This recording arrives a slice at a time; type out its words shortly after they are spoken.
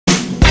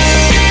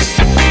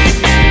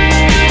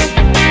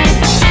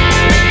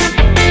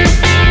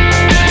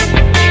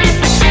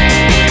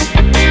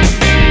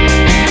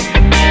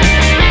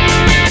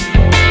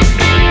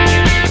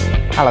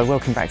Hello,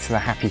 welcome back to the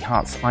Happy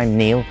Huts. I'm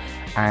Neil,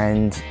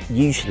 and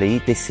usually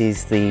this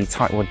is the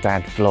Tightwad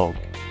Dad vlog.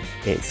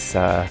 It's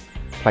a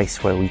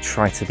place where we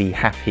try to be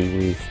happy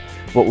with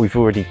what we've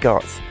already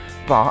got.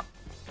 But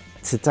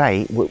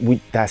today,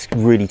 that's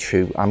really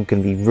true. I'm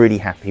going to be really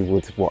happy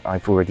with what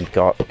I've already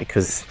got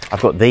because I've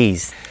got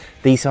these.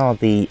 These are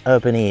the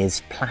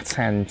Urbanears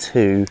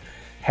Plattan2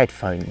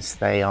 headphones.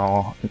 They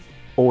are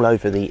all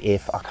over the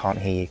ear. I can't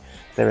hear you.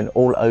 They're an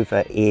all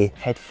over ear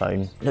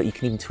headphone. Look, you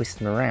can even twist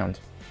them around.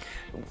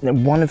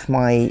 One of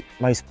my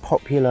most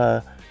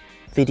popular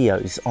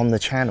videos on the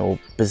channel,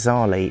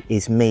 bizarrely,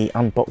 is me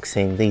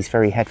unboxing these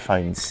very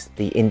headphones,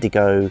 the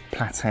Indigo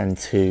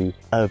Plattan2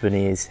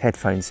 Urbanears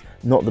headphones,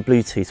 not the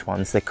Bluetooth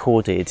ones. They're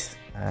corded,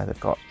 they've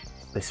got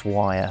this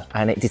wire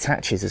and it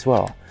detaches as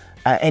well.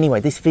 Anyway,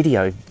 this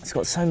video, it's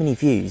got so many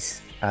views.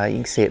 You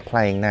can see it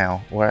playing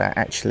now, where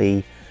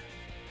actually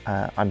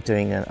I'm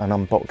doing an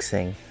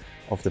unboxing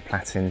of the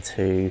Plattan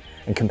 2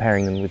 and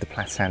comparing them with the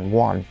Plattan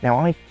 1. Now,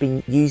 I've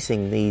been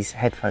using these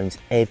headphones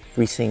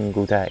every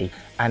single day,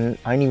 and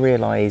I only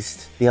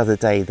realised the other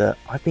day that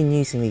I've been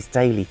using these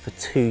daily for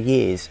 2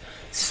 years.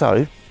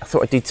 So I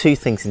thought I'd do two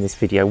things in this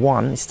video.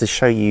 One is to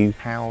show you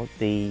how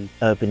the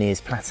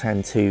Urbanears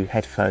Plattan 2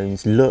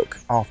 headphones look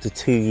after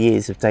 2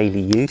 years of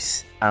daily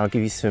use. I'll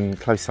give you some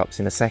close-ups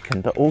in a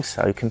second, but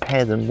also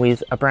compare them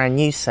with a brand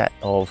new set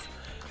of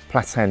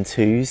Plattan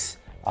 2s.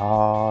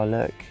 Ah,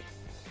 look.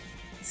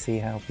 See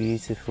how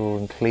beautiful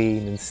and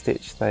clean and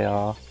stitched they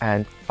are.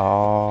 And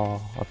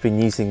I've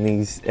been using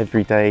these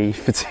every day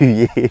for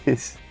 2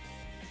 years.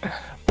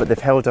 But they've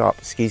held up,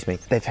 excuse me,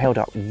 they've held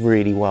up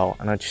really well.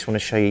 And I just want to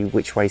show you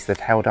which ways they've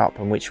held up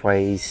and which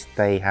ways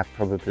they have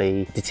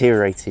probably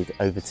deteriorated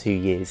over 2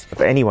 years.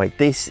 But anyway,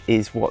 this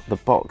is what the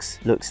box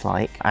looks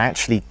like. I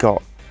actually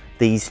got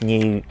these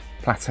new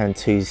Plattan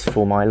 2s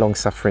for my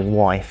long-suffering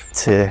wife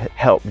to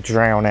help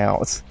drown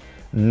out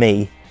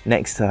me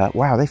next to her.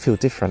 Wow, they feel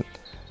different.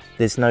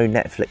 There's no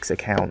Netflix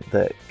account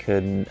that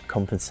can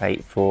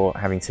compensate for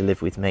having to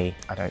live with me,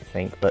 I don't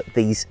think, but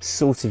these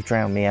sort of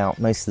drown me out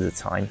most of the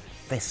time.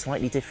 They're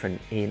slightly different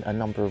in a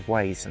number of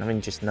ways, and I've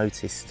only just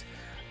noticed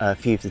a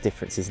few of the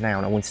differences now,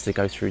 and I wanted to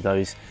go through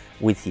those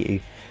with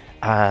you.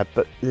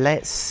 But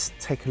let's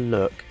take a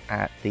look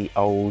at the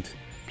old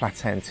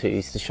Plattan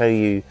 2s to show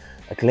you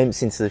a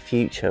glimpse into the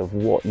future of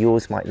what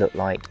yours might look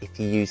like if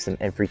you use them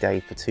every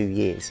day for 2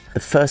 years. The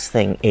first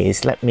thing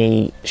is, let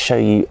me show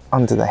you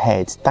under the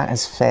head. That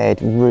has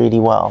fared really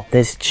well.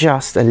 There's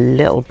just a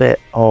little bit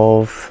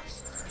of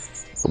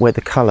where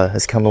the colour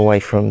has come away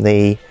from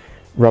the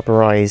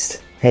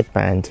rubberized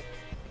headband.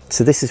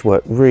 So this has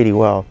worked really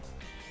well.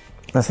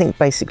 I think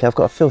basically I've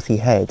got a filthy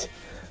head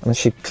and I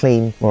should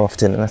clean more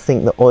often, and I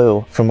think the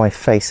oil from my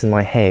face and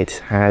my head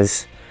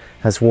has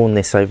worn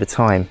this over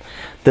time.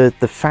 The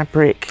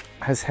fabric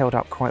has held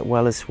up quite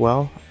well as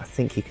well. I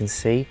think you can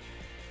see.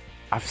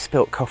 I've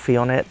spilt coffee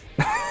on it.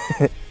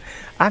 I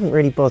haven't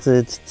really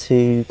bothered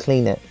to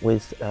clean it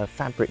with a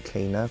fabric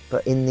cleaner,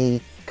 but in the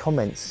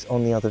comments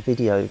on the other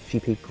video, a few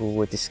people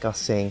were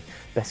discussing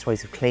best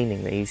ways of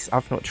cleaning these.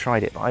 I've not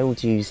tried it, but I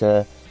would use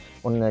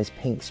one of those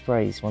pink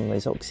sprays, one of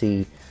those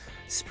oxy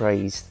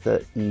sprays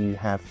that you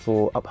have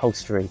for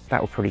upholstery.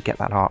 That will probably get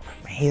that up.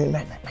 Maybe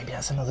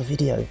that's another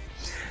video.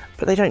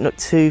 But they don't look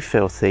too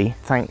filthy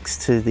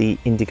thanks to the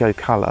indigo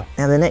colour.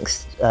 Now the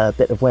next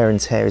bit of wear and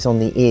tear is on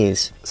the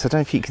ears. So I don't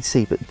know if you can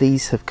see, but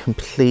these have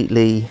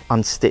completely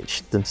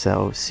unstitched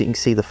themselves. So you can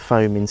see the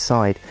foam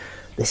inside.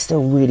 They're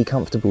still really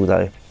comfortable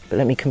though. But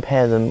let me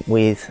compare them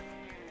with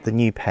the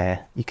new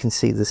pair. You can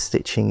see the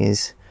stitching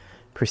is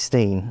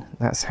pristine.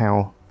 That's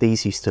how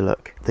these used to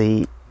look.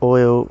 The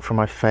oil from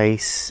my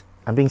face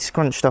and being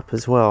scrunched up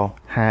as well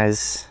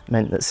has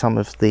meant that some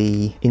of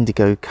the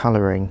indigo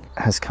colouring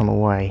has come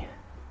away.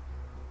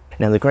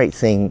 Now the great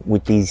thing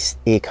with these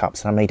ear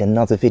cups, and I made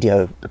another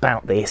video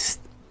about this,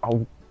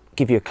 I'll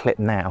give you a clip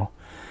now,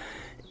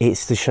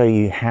 it's to show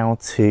you how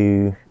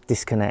to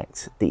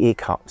disconnect the ear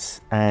cups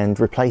and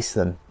replace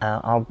them.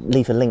 I'll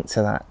leave a link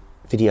to that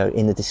video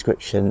in the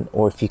description,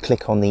 or if you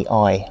click on the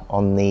eye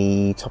on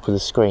the top of the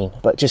screen.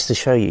 But just to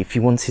show you, if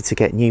you wanted to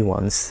get new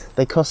ones,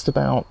 they cost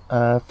about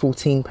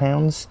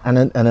 £14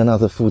 and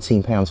another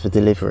 £14 for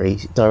delivery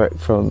direct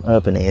from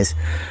Urbanears,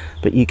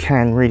 but you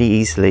can really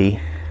easily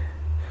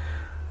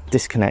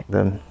disconnect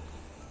them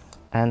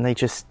and they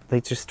just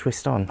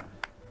twist on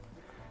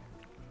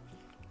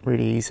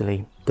really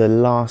easily. The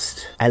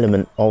last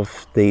element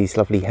of these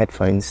lovely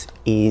headphones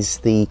is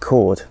the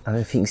cord. I don't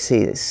know if you can see,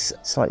 it's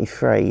slightly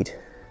frayed.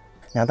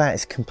 Now that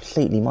is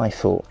completely my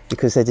fault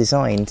because they're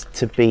designed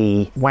to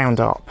be wound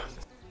up,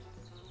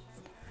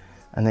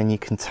 and then you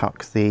can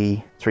tuck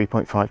the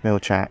 3.5mm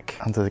jack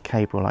under the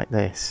cable like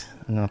this,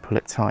 and then I pull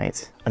it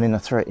tight and then I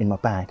throw it in my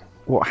bag.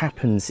 What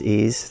happens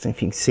is, I don't know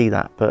if you can see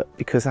that, but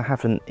because I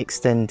haven't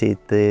extended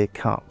the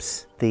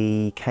cups,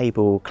 the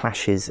cable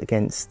clashes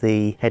against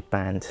the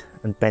headband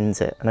and bends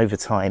it, and over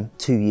time,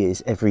 2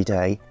 years every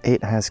day,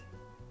 it has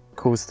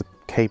caused the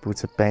cable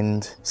to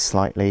bend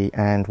slightly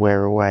and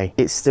wear away.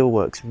 It still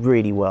works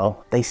really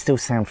well. They still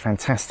sound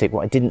fantastic.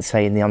 What I didn't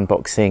say in the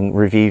unboxing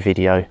review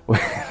video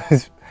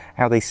was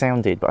how they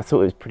sounded, but I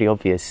thought it was pretty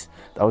obvious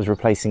that I was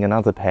replacing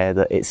another pair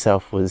that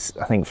itself was,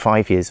 I think,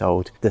 5 years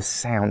old. The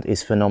sound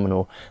is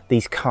phenomenal.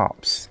 These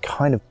cups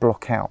kind of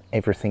block out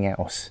everything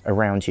else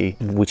around you,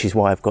 which is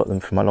why I've got them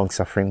for my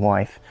long-suffering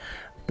wife.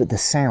 But the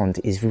sound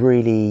is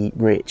really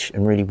rich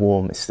and really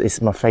warm.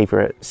 It's my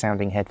favourite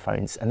sounding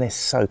headphones, and they're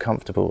so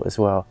comfortable as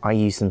well. I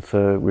use them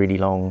for really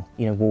long,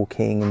 you know,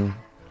 walking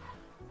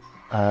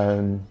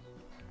and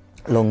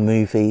long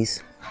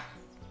movies.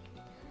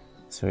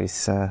 So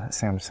it's the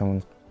sound of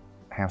someone's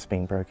house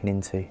being broken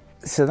into.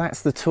 So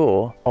that's the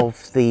tour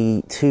of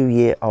the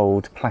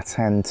 2-year-old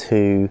Plattan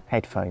 2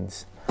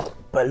 headphones.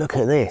 But look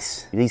at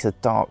this. These are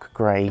dark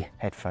grey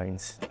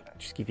headphones. I'll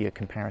just give you a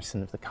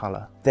comparison of the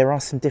colour. There are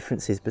some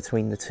differences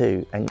between the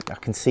two, and I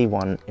can see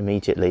one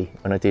immediately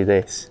when I do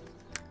this.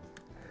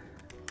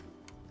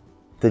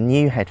 The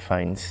new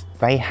headphones,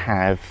 they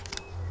have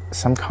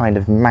some kind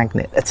of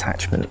magnet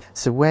attachment.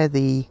 So where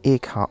the ear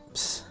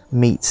cups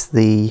meets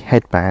the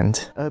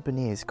headband,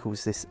 Urbanears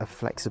calls this a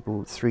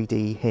flexible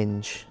 3D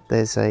hinge.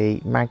 There's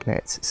a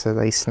magnet, so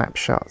they snap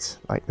shut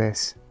like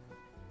this.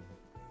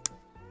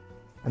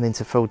 And then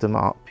to fold them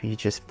up, you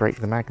just break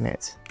the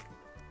magnet.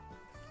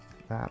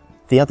 Like that.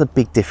 The other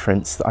big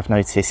difference that I've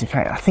noticed, in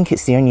fact, I think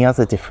it's the only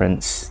other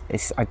difference,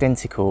 it's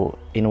identical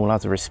in all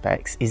other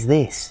respects, is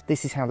this.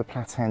 This is how the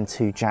Plattan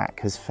 2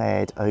 jack has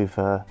fared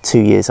over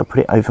 2 years. I'll put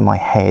it over my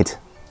head.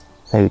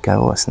 There we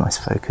go. Oh, that's a nice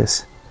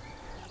focus.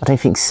 I don't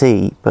think you can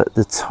see, but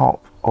the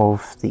top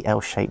of the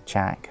L-shaped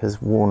jack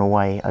has worn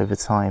away over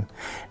time.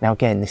 Now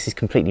again, this is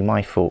completely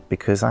my fault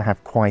because I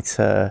have quite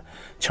a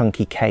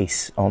chunky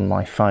case on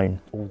my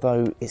phone.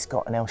 Although it's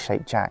got an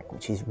L-shaped jack,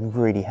 which is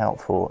really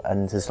helpful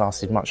and has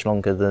lasted much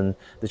longer than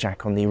the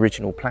jack on the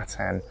original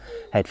Plattan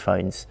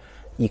headphones,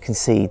 you can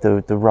see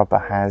the rubber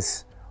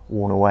has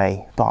worn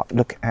away. But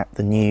look at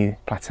the new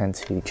Plattan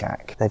 2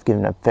 jack. They've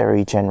given a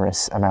very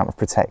generous amount of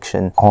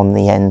protection on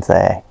the end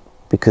there,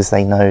 because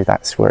they know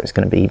that's where it's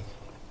going to be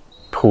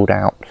pulled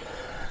out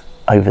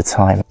over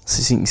time. So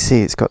as you can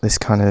see, it's got this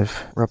kind of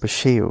rubber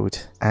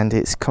shield and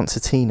it's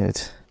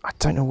concertinaed. I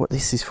don't know what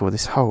this is for,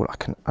 this hole. I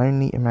can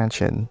only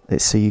imagine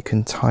it's so you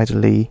can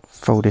tidily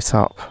fold it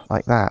up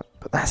like that.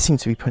 But that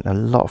seems to be putting a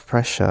lot of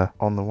pressure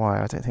on the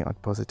wire. I don't think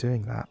I'd bother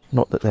doing that.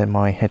 Not that they're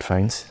my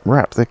headphones.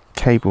 Wrap the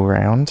cable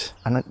around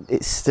and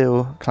it's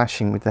still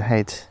clashing with the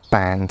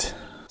headband.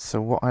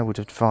 So what I would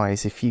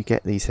advise if you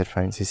get these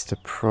headphones is to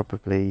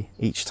probably,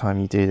 each time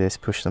you do this,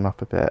 push them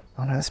up a bit.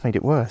 Oh no, that's made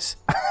it worse.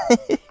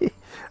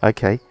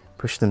 Okay,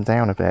 push them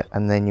down a bit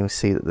and then you'll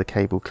see that the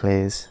cable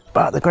clears.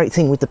 But the great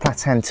thing with the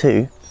Plattan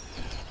 2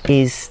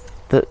 is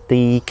that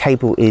the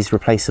cable is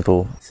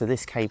replaceable. So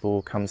this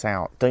cable comes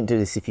out. Don't do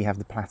this if you have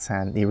the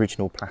Plattan, the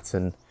original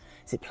Plattan.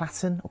 Is it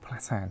Plattan or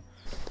Plattan?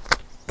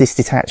 This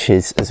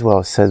detaches as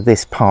well, so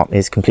this part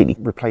is completely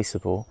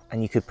replaceable,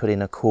 and you could put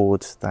in a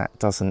cord that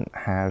doesn't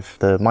have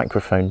the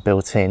microphone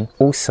built in.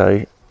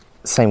 Also,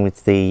 same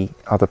with the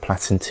other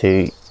Plattan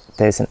 2,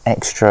 there's an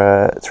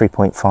extra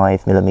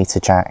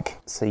 3.5mm jack,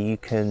 so you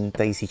can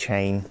daisy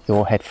chain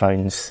your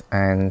headphones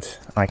and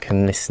I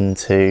can listen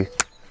to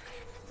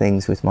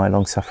things with my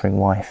long-suffering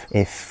wife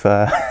if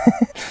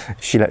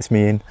she lets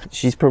me in.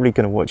 She's probably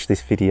going to watch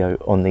this video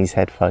on these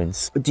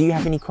headphones. But do you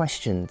have any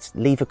questions?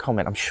 Leave a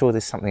comment. I'm sure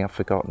there's something I've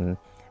forgotten,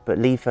 but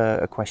leave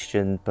a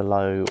question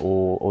below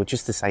or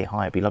just to say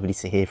hi. It'd be lovely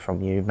to hear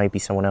from you. Maybe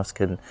someone else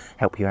can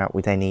help you out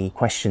with any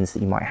questions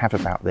that you might have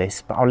about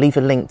this. But I'll leave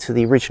a link to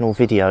the original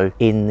video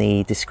in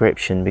the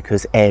description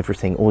because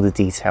everything, all the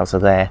details are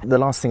there. The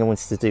last thing I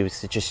wanted to do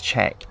is to just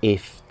check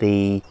if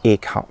the ear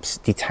cups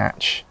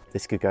detach.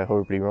 This could go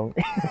horribly wrong.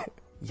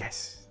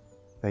 Yes,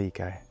 there you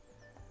go.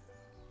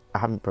 I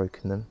haven't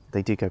broken them.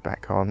 They do go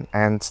back on,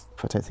 and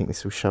I don't think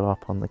this will show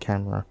up on the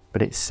camera,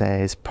 but it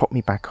says pop me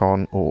back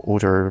on or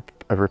order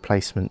a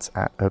replacement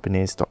at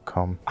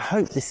urbanears.com. I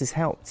hope this has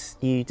helped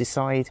you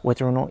decide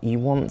whether or not you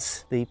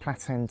want the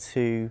Plattan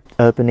 2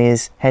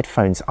 Urbanears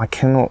headphones. I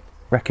cannot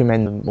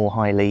recommend them more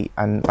highly,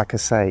 and like I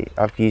say,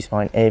 I've used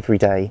mine every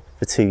day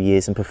for 2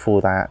 years, and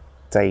before that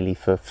daily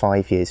for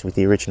 5 years with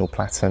the original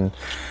Plattan.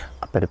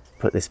 I better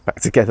put this back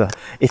together.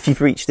 If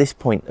you've reached this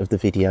point of the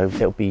video,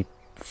 it'll be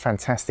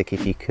fantastic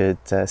if you could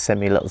send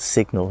me a little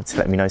signal to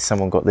let me know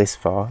someone got this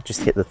far.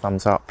 Just hit the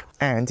thumbs up.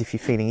 And if you're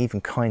feeling even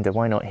kinder,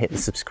 why not hit the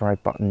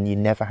subscribe button? You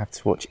never have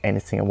to watch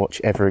anything I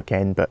watch ever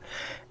again, but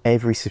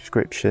every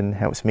subscription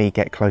helps me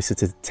get closer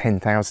to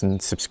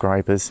 10,000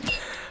 subscribers.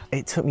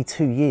 It took me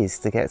 2 years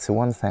to get to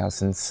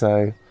 1,000,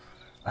 so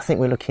I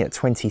think we're looking at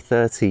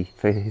 2030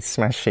 for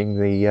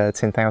smashing the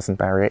 10,000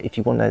 barrier. If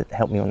you want to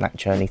help me on that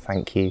journey,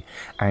 thank you,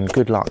 and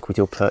good luck with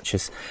your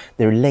purchase.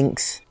 There are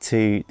links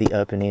to the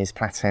Urbanears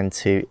Plattan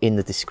 2 in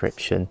the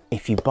description.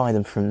 If you buy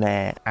them from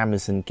there,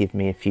 Amazon give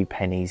me a few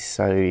pennies,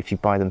 so if you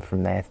buy them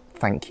from there,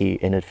 thank you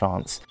in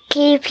advance.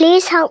 Can you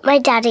please help my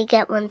daddy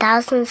get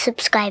 1,000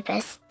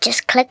 subscribers?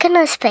 Just click on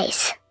his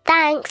face.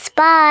 Thanks,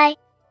 bye.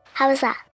 How was that?